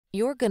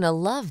You're gonna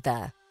love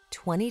the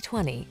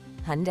 2020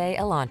 Hyundai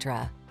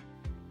Elantra.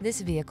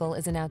 This vehicle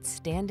is an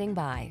outstanding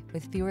buy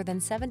with fewer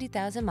than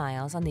 70,000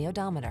 miles on the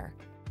odometer.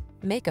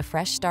 Make a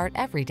fresh start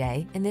every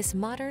day in this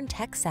modern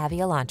tech-savvy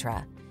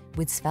Elantra.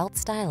 With svelte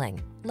styling,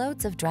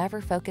 loads of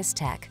driver-focused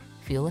tech,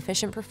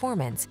 fuel-efficient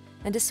performance,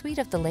 and a suite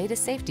of the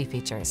latest safety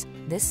features,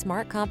 this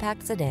smart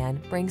compact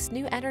sedan brings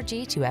new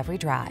energy to every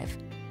drive.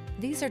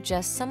 These are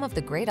just some of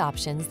the great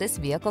options this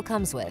vehicle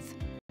comes with: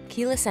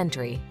 keyless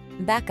entry,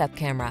 backup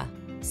camera,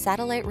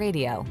 satellite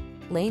radio,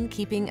 lane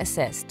keeping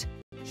assist,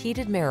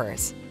 heated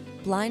mirrors,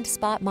 blind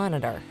spot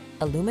monitor,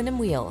 aluminum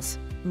wheels,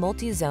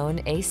 multi-zone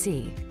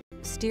AC,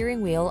 steering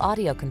wheel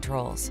audio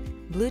controls,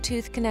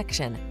 Bluetooth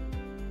connection.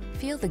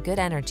 Feel the good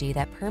energy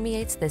that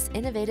permeates this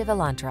innovative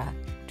Elantra.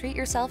 Treat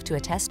yourself to a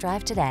test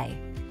drive today.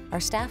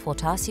 Our staff will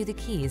toss you the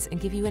keys and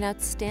give you an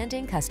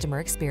outstanding customer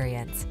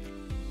experience.